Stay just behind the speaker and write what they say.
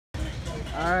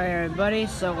Alright, everybody,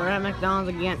 so we're at McDonald's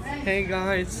again. Hey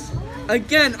guys.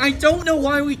 Again, I don't know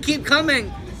why we keep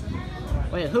coming.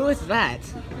 Wait, who is that?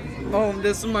 Oh,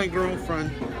 this is my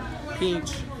girlfriend,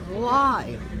 Peach.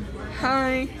 Why?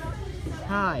 Hi.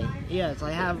 Hi. Yes,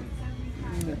 I have...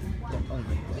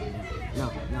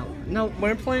 No.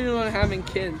 We're planning on having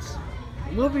kids.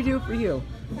 What we do for you?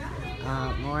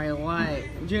 Mario, why?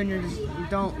 Junior, just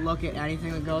don't look at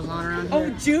anything that goes on around here. Oh,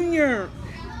 Junior!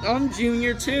 I'm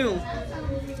Junior too.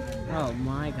 Oh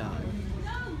my god.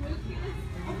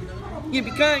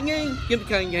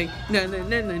 Yippee-ki-yay, na na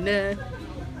na na na.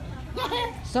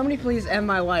 Somebody please end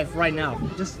my life right now.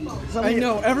 Just somebody, I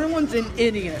know, everyone's an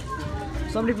idiot.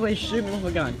 Somebody please shoot me with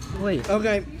a gun, please.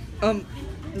 Okay,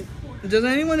 does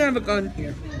anyone have a gun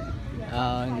here?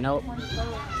 Nope.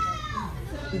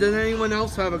 Does anyone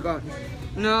else have a gun?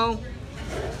 No?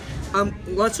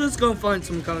 Let's just go find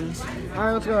some guns.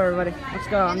 Alright, let's go, everybody. Let's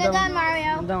go. I'm done,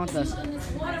 Mario. I'm done with this.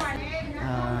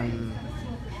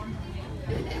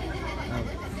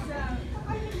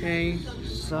 Okay.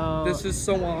 So... This is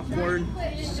so awkward.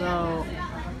 So,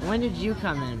 when did you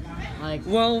come in? Like...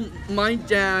 Well, my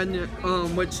dad,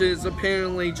 which is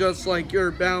apparently just like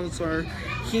your bouncer,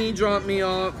 he dropped me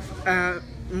off at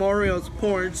Mario's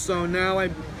porch, so now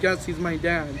I guess he's my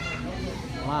dad.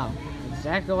 Wow.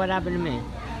 Exactly what happened to me.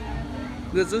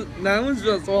 That was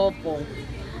just awful.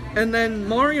 And then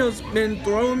Mario's been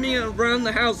throwing me around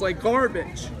the house like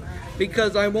garbage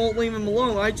because I won't leave him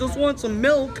alone. I just want some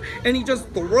milk and he just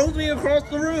throws me across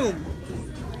the room.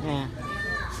 Yeah.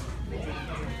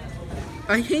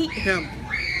 I hate him.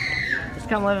 Just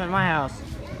come live at my house.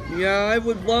 Yeah, I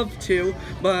would love to,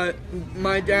 but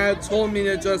my dad told me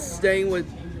to just stay with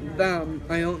them.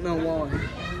 I don't know why.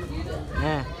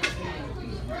 Yeah.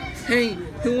 Hey,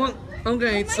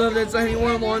 okay, so does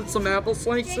anyone want some apple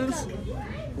slices?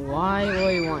 Why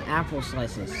will you want apple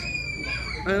slices?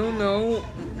 I don't know.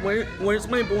 Where's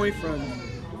my boyfriend?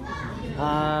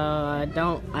 I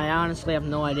honestly have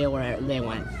no idea where they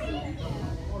went.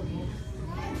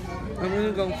 I'm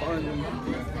gonna go find him.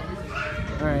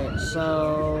 Alright,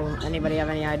 so anybody have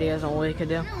any ideas on what we could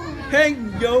do? Hey,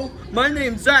 yo, my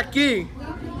name's Zaki.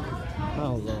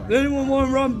 Oh lord. Anyone want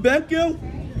to rob a bank, yo?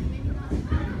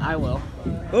 I will.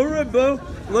 Alright, bro.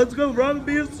 Let's go rob a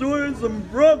beer store and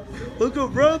let's go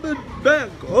rob a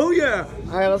bank. Oh yeah.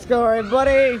 Alright, let's go,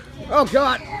 everybody. Oh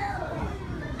god.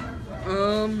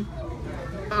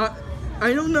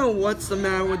 I don't know what's the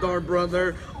matter with our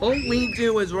brother. All we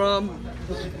do is rob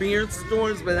beer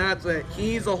stores, but that's it.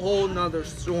 He's a whole nother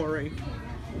story.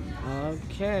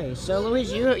 Okay, so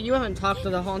Luigi, you haven't talked to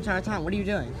the whole entire time. What are you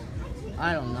doing?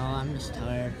 I don't know, I'm just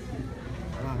tired.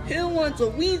 Who wants a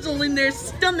weasel in their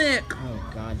stomach? Oh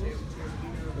god.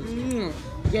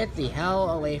 Get the hell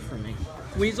away from me.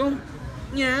 Weasel?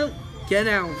 Yeah, get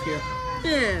out of here.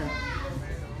 Yeah.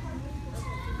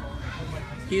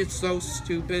 He is so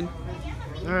stupid.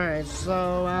 Alright,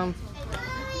 so,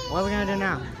 what are we gonna do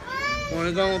now?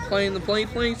 Wanna go and play in the play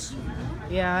place?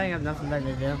 Yeah, I have nothing better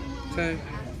to do. Okay.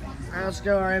 Alright, let's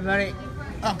go, everybody.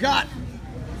 Oh god!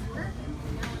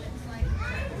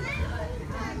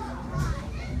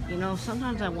 You know,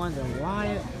 sometimes I wonder,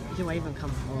 why do I even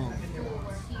come home?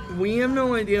 We have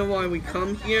no idea why we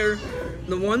come here.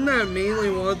 The one that mainly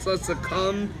wants us to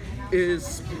come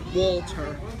is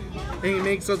Walter. And he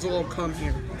makes us all come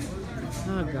here.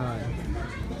 Oh god.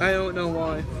 I don't know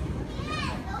why.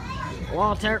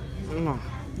 Walter.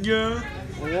 Yeah?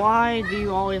 Why do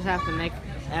you always have to make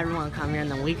everyone come here and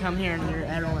then we come here and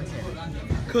everyone's here?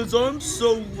 Cause I'm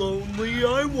so lonely,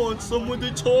 I want someone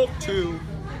to talk to.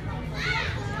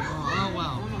 Oh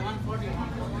well.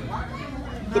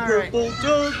 The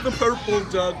purple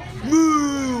duck,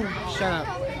 moo! Shut up.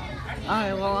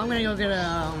 Alright, well, I'm gonna go get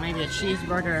maybe a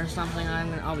cheeseburger or something.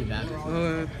 I'll be back.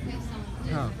 Okay.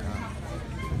 Oh, God.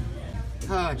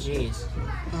 Oh, jeez.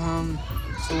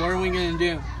 So what are we gonna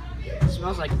do? It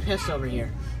smells like piss over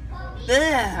here.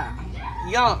 Yeah!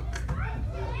 Yuck!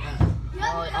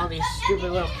 All these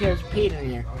stupid little kids peed in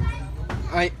here.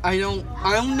 I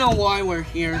don't know why we're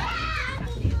here.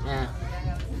 Yeah.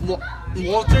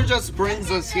 Walter just brings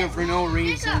us here for no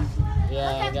reason.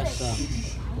 Yeah, I guess so.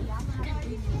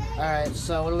 Alright,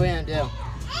 so what are we gonna do?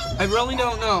 I really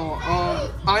don't know.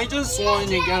 I just wanted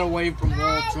to get away from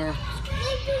Walter.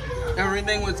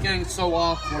 Everything was getting so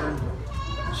awkward.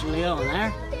 Should we go in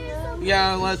there?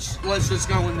 Yeah, let's just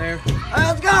go in there. Alright,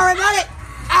 let's go, everybody!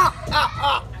 Ow! Ow!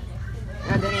 Ow!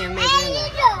 I didn't even make it in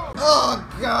there. Oh,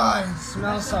 God! It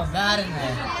smells so bad in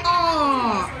there.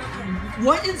 Oh!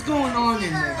 What is going on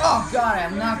in there? Oh, God,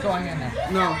 I'm not going in there.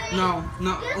 No.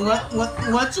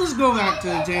 Let's just go back to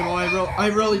the table. I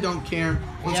really don't care.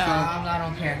 Let's go. I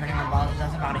don't care if anyone bothers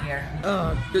us about it here.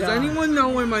 Oh, Does anyone know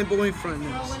where my boyfriend is?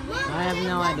 I have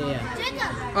no idea.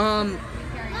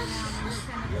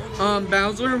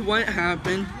 Bowser, what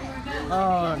happened?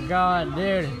 Oh, God,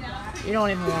 dude. You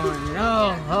don't even want to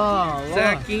know. Oh, Lord.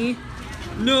 Zachy?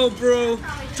 No, bro.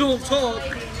 Don't talk.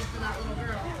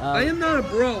 I am not a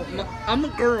bro. I'm a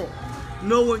girl.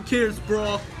 No one cares,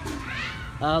 bro.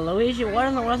 Luigi, what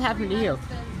in the world happened to you?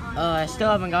 I still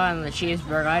haven't gotten the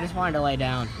cheeseburger. I just wanted to lay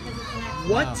down.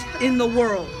 What in the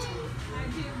world?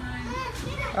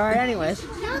 Alright, anyways.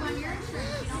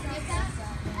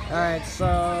 Alright, so,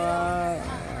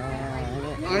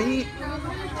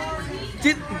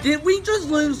 Did we just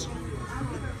lose?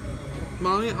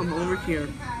 Molly, I'm over here.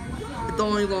 I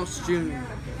thought I lost Junior.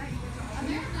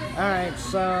 alright,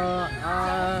 so,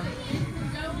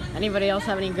 anybody else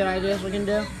have any good ideas we can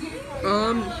do?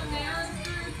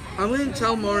 I'm gonna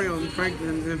tell Mario I'm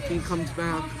pregnant if he comes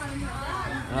back.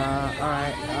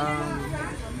 Alright,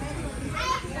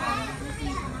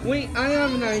 Wait, I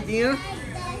have an idea.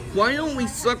 Why don't we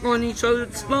suck on each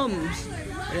other's thumbs?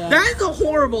 yeah. That is a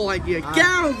horrible idea. Get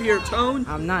out of here, Tone.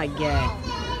 I'm not gay.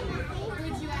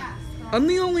 I'm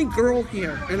the only girl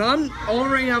here, and I'm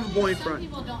already have a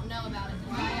boyfriend.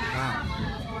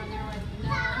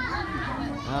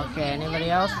 Okay, anybody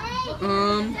else?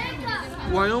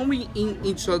 Why don't we eat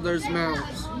each other's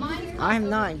mouths? I'm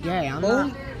not gay. I'm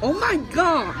not. Oh my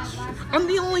gosh! I'm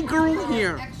the only girl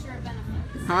here.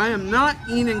 I am not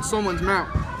eating someone's mouth.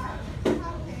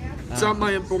 Except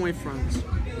my boyfriend's.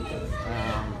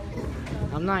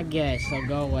 I'm not gay, so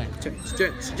go away.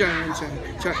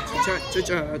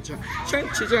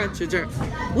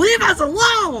 Leave us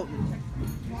alone!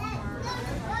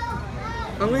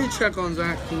 I'm gonna check on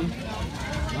Zachy.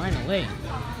 Finally.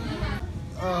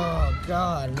 Oh,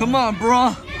 God. Come on,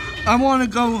 bro. I wanna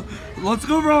go. Let's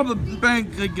go rob a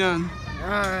bank again.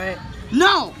 Alright.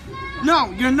 No!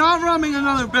 No, you're not robbing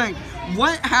another bank.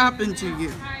 What happened to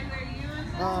you?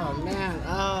 Oh,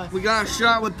 man. We got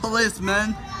shot with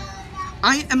policemen.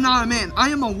 I am not a man. I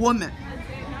am a woman.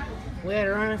 We had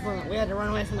to run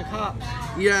away from the cops.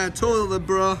 Yeah, totally,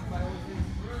 bro.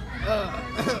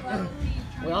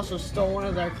 We also stole one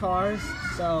of their cars,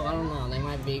 so I don't know. They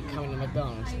might be coming to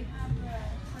McDonald's.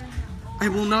 I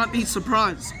will not be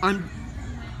surprised.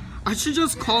 I should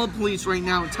just call the police right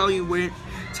now and tell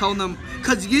them,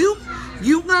 cause you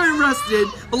got arrested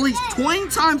at least 20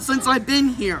 times since I've been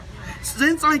here.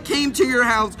 Since I came to your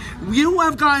house, you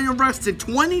have gotten arrested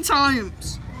 20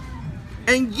 times.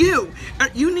 And you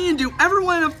need to do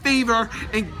everyone a favor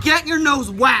and get your nose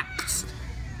waxed.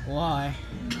 Why?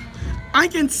 I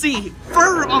can see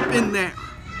fur up in there.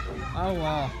 Oh,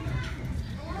 wow.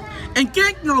 And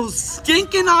get those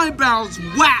stinking eyebrows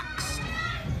waxed.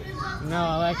 No,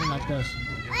 I like them like this.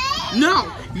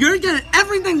 No, you're getting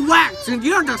everything waxed and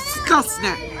you're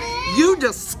disgusting. You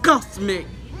disgust me.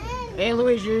 Hey,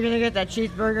 Luigi, you're gonna get that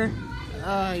cheeseburger?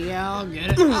 Yeah, I'll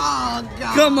get it. Oh,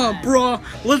 God. Come on, bro.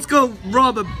 Let's go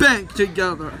rob a bank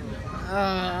together.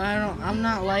 I'm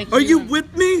not like you. Are you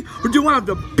with me, or do I have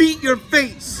to beat your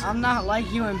face? I'm not like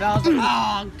you and Bowser.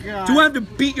 Oh, God. Do I have to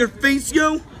beat your face,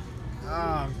 yo?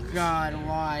 Oh, God,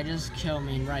 why? Just kill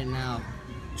me right now.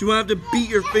 Do I have to beat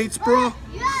your face, bro?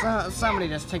 Somebody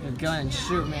just take a gun and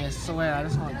shoot me, I swear. I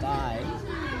just want to die.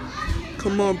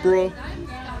 Come on, bro.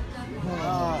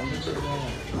 Oh,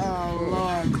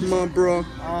 Lord. Come on, bro.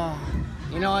 Oh,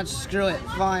 you know what? Screw it.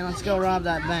 Fine, let's go rob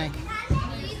that bank.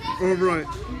 All right.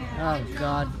 Oh,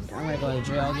 God. I'm gonna go to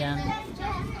jail again.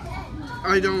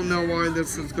 I don't know why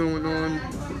this is going on.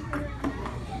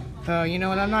 Oh, you know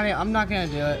what? I'm not gonna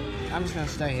do it. I'm just gonna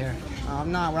stay here.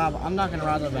 I'm not gonna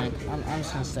rob the bank. I'm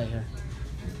just gonna stay here.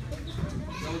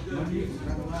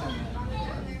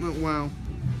 Oh, wow.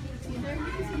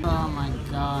 Oh my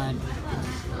God.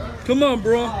 Come on,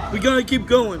 bro. We gotta keep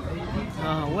going.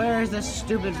 Where is this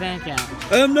stupid bank at?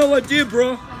 I have no idea,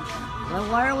 bro. Then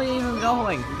why are we even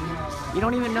going? You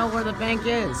don't even know where the bank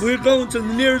is. We're going to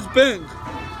the nearest bank.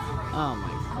 Oh my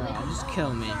God, just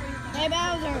kill me. Hey,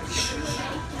 Bowser.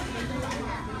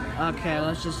 Okay,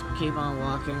 let's just keep on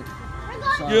walking.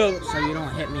 So you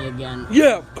don't hit me again.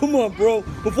 Yeah, come on, bro.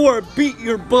 Before I beat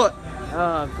your butt.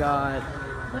 Oh, God.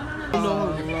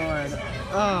 Oh, Lord.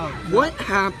 Oh. What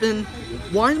happened?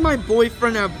 Why did my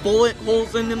boyfriend have bullet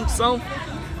holes in himself?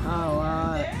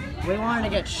 We wanted to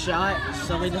get shot,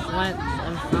 so we just went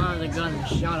and found the gun and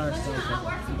shot ourselves.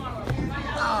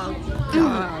 Oh,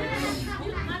 God.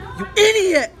 You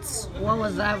idiots! What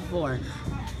was that for?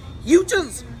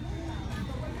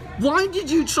 Why did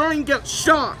you try and get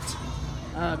shot?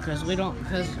 Cause we don't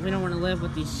want to live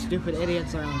with these stupid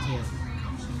idiots around here.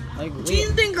 Like, Do you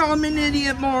think I'm an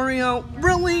idiot, Mario?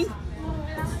 Really?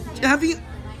 Have you?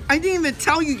 I didn't even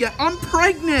tell you yet. I'm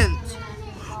pregnant.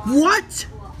 What?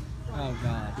 Oh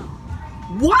God.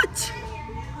 What?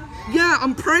 Yeah,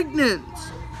 I'm pregnant.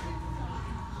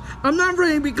 I'm not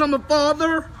ready to become a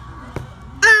father.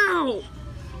 Ow!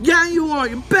 Yeah, you are.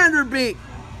 You better be.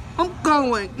 I'm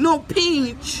going. No,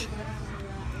 Peach.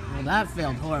 Well, that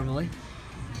failed horribly.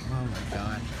 Oh my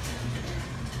God.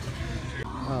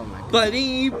 Oh my God.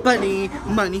 Buddy, buddy,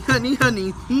 money, honey,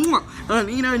 honey, mwah,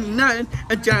 honey, honey, nut,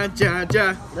 ja, ja,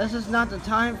 ja. This is not the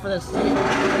time for this.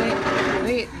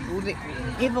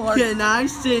 People are. Can I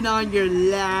sit on your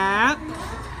lap?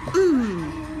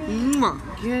 Mwah.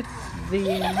 Get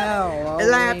the hell away.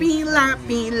 Lappy,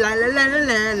 lappy, la la la la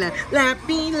la la,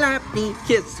 lappy, lappy,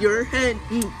 kiss your head.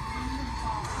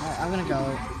 I'm gonna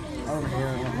go over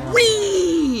here.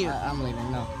 Whee! I'm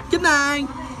leaving. No. Good night.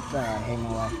 Sorry, I hate my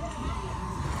life.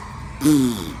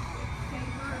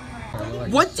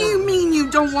 What do you mean you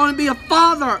don't want to be a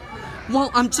father? Well,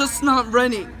 I'm just not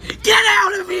ready. Get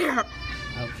out of here!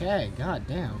 Okay,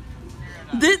 goddamn.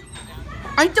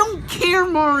 I don't care,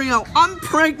 Mario. I'm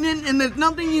pregnant and there's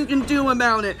nothing you can do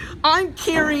about it. I'm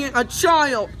carrying a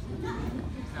child.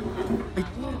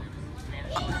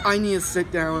 I need to sit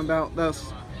down about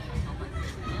this.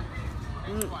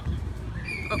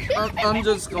 I'm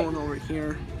just going over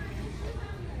here.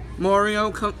 Mario,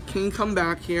 can you come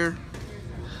back here?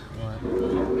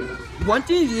 What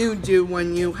did you do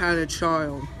when you had a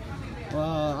child?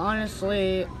 Well,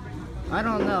 honestly, I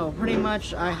don't know. Pretty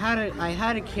much, I had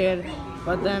a kid,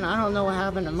 but then I don't know what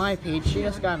happened to my Peach. She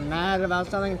just got mad about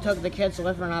something, took the kids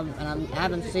with her, and I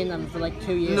haven't seen them for like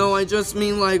 2 years. No, I just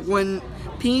mean like when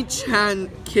Peach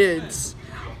had kids.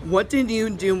 What did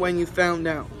you do when you found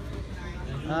out?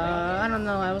 I don't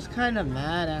know. I was kind of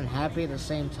mad and happy at the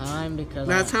same time because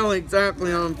That's how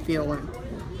exactly I'm feeling.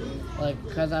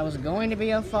 Because I was going to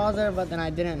be a father, but then I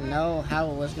didn't know how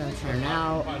it was going to turn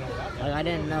out. Like, I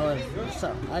didn't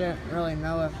really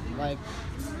know if, like,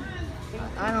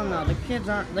 I don't know.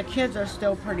 The kids are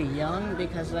still pretty young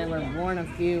because they were born a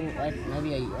few, like,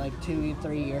 maybe like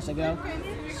 2-3 years ago.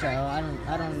 So I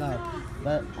don't know.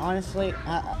 But honestly,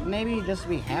 maybe just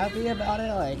be happy about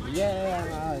it. Like,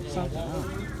 yeah, something else.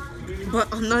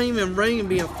 But I'm not even ready to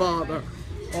be a father.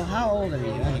 Well, how old are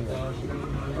you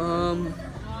anyway?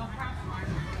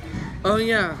 Oh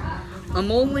yeah,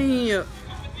 I'm only,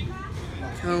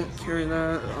 can't carry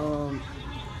that,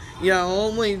 yeah,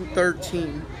 only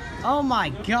 13. Oh my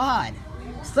God,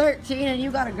 13 and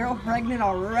you got a girl pregnant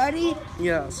already?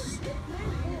 Yes.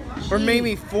 Or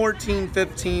maybe 14,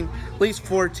 15, at least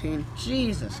 14.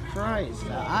 Jesus Christ,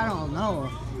 I don't know.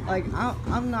 Like,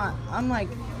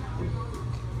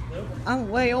 I'm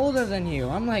way older than you.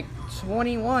 I'm like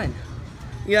 21.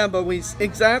 Yeah, but we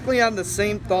exactly have the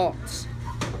same thoughts.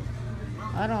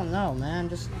 I don't know, man.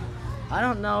 I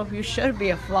don't know if you should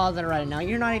be a father right now.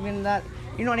 You're not even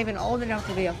old enough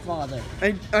to be a father.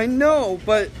 I know,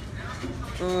 but,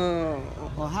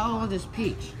 Well, how old is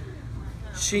Peach?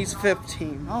 she's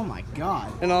 15. Oh my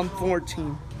God. And I'm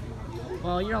 14.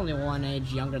 Well, you're only one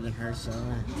age younger than her, so.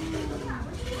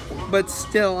 But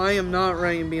still, I am not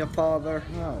ready to be a father.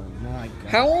 Oh my God.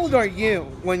 How old are you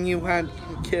when you had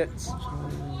kids?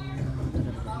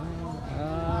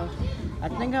 I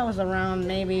think I was around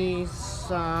maybe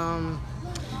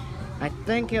I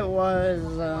think it was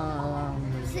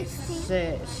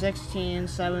 16,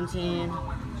 17.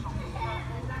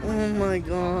 Oh my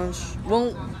gosh.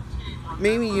 Well,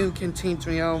 maybe you can teach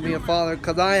me how to be a father,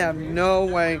 because I have no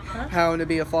way how to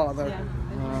be a father.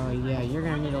 Oh yeah, you're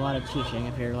gonna need a lot of teaching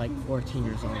if you're like 14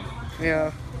 years old.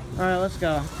 Yeah. Alright, let's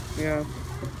go. Yeah.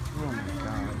 Oh my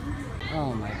God.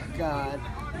 Oh my God.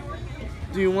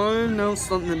 Do you want to know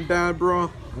something bad, bro?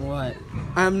 What?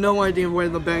 I have no idea where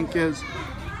the bank is.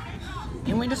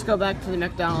 Can we just go back to the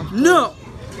McDonald's? No!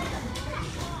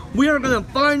 We are gonna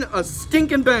find a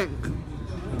stinking bank.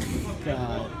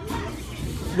 God.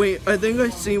 Wait, I think I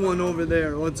see one over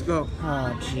there. Let's go.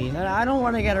 Oh jeez, I don't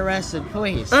want to get arrested,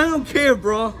 please. I don't care,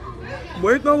 bro.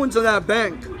 We're going to that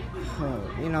bank. Oh,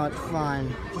 you know, it's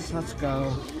fine. Just let's go.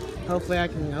 Hopefully I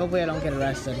don't get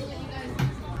arrested.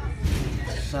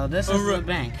 So this is the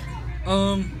bank.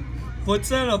 What's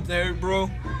that up there, bro?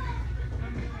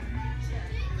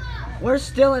 We're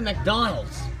still in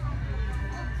McDonald's.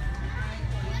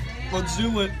 Let's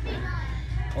do it.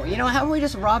 Well, you know, how about we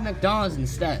just rob McDonald's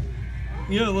instead?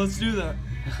 Yeah, let's do that.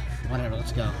 Whatever,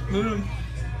 let's go.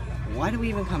 Why do we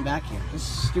even come back here? This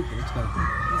is stupid, let's go.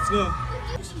 Let's go.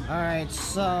 Alright,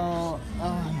 so,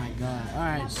 oh my God.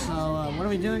 Alright, so, what are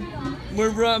we doing? We're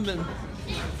robbing.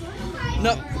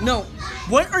 No,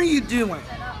 what are you doing?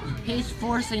 He's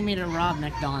forcing me to rob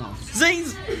McDonald's.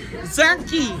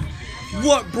 Zachy!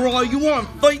 What, bro? You want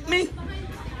to fight me?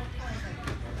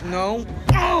 No?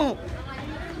 Oh!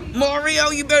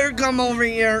 Mario, you better come over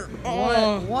here.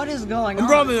 What is going on?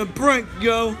 I'm robbing a prank,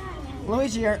 yo.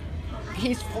 Luigi,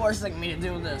 he's forcing me to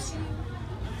do this.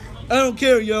 I don't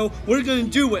care, yo. We're gonna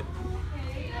do it.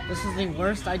 This is the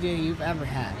worst idea you've ever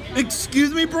had.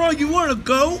 Excuse me, bro? You wanna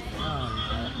go?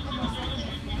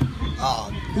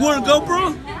 You wanna go,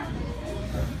 bro?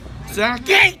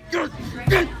 Zachy!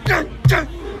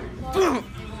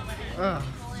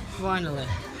 Finally.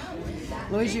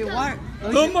 Luigi, what?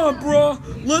 Come on, bro.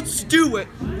 Let's do it.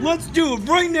 Let's do it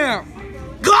right now.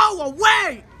 Go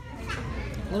away!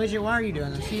 Luigi, why are you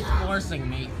doing this? He's forcing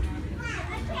me.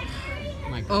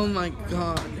 Oh my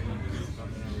god.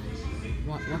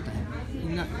 What the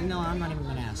heck? No, I'm not even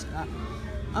gonna ask.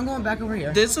 I'm going back over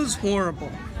here. This is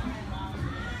horrible.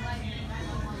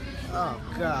 Oh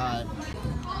god.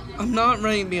 I'm not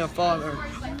ready to be a father.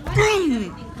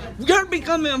 You're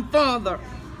becoming a father.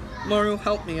 Mario,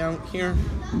 help me out here.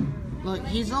 Look,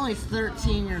 he's only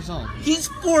 13 years old. He's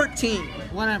 14.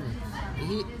 Whatever.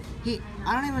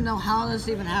 I don't even know how this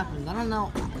even happened. I don't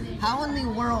know how in the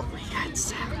world We had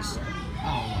sex.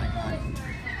 Oh my god.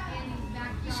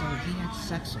 So he had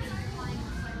sex with me.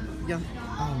 Yeah.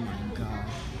 Oh my god.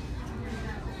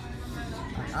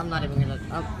 I'm not even gonna.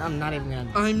 I'm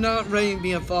not ready to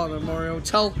be a father, Mario.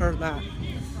 Tell her that.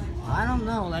 I don't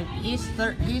know. Like he's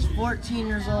 14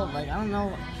 years old. Like I don't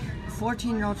know.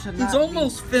 14-year-old should not. He's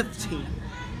almost 15.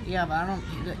 Yeah, but I don't.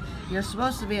 You're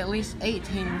supposed to be at least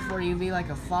 18 before you be like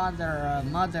a father or a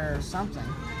mother or something.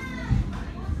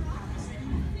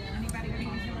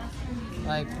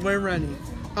 Like we're ready.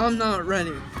 I'm not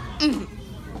ready.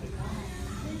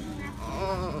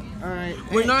 Alright.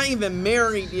 We're not even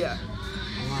married yet.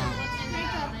 Wow.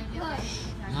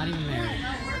 Not even married.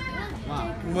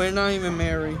 Wow. We're not even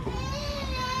married.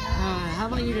 How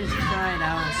about you just try it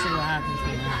out and see what happens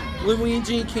from that?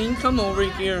 Luigi, can you come over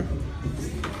here?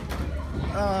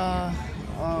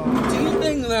 Do you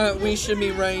think that we should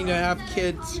be ready to have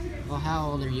kids? Well,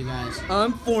 how old are you guys?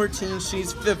 I'm 14,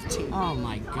 she's 15. Oh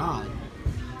my god.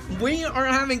 We are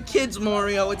having kids,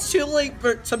 Mario. It's too late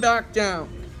to back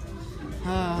down.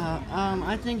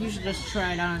 I think you should just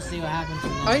try it out and see what happens from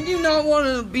that. I do not want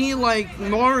to be like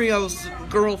Mario's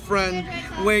girlfriend,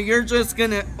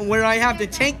 where I have to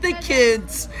take the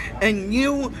kids and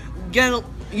you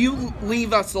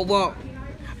leave us alone.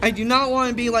 I do not want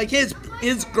to be like his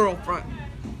girlfriend.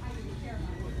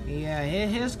 Yeah,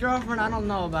 his girlfriend, I don't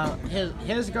know about.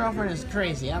 His girlfriend is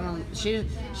crazy.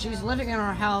 She's living in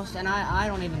our house and I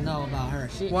don't even know about her.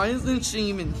 Why isn't she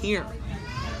even here?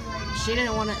 She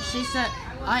didn't want to. She said,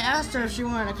 I asked her if she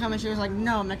wanted to come, and she was like,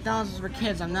 no, McDonald's is for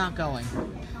kids, I'm not going.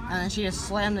 And then she just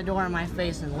slammed the door in my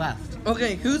face and left.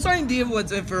 Okay, whose idea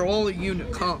was it for all of you to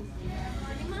come?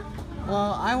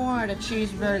 Well, I wanted a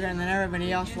cheeseburger, and then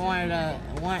everybody else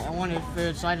wanted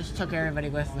food, so I just took everybody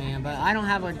with me. But I don't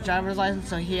have a driver's license,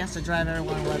 so he has to drive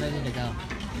everyone where they need to go.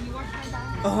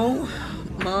 Oh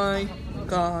my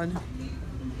god.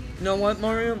 You know what,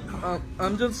 Mario?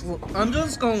 I'm just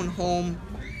going home.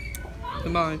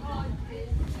 Goodbye.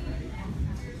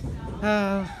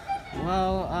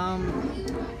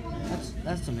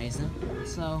 That's amazing.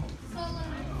 So,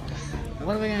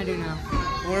 what are we gonna do now?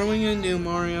 What are we gonna do,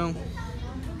 Mario?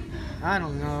 I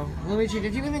don't know. Luigi,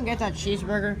 did you even get that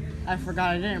cheeseburger? I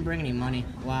forgot, I didn't bring any money.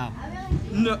 Wow.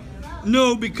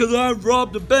 No, because I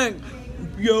robbed a bank,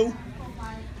 yo.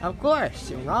 Of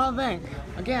course, you robbed a bank.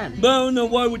 Again. But I don't know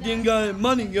why we didn't got any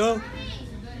money, yo.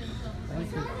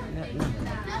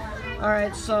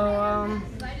 Alright, so,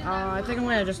 I think I'm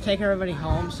gonna just take everybody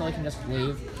home so I can just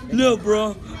leave. No,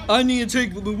 bro. I need to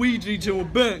take Luigi to a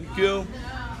bank, yo.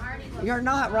 You're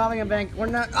not robbing a bank. We're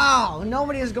not. Oh,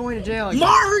 nobody is going to jail.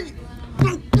 Mario!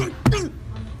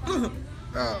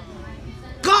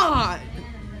 God!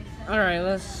 Alright,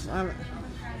 let's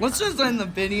just end the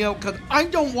video, because I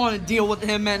don't want to deal with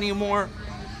him anymore.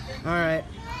 Alright.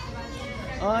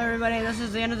 Well, everybody, this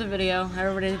is the end of the video.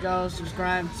 Everybody go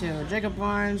subscribe to Jacob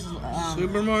Barnes,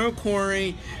 Super Mario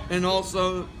Corey, and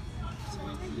also...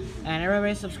 And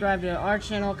everybody subscribe to our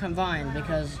channel combined,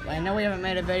 because I know we haven't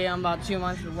made a video in about 2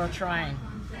 months, but we're trying.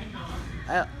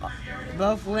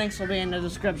 Both links will be in the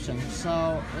description,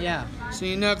 so, yeah. See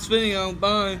you next video.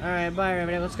 Bye. Alright, bye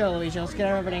everybody. Let's go, Luigi. Let's get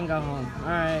everybody and go home.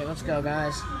 Alright, let's go,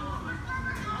 guys.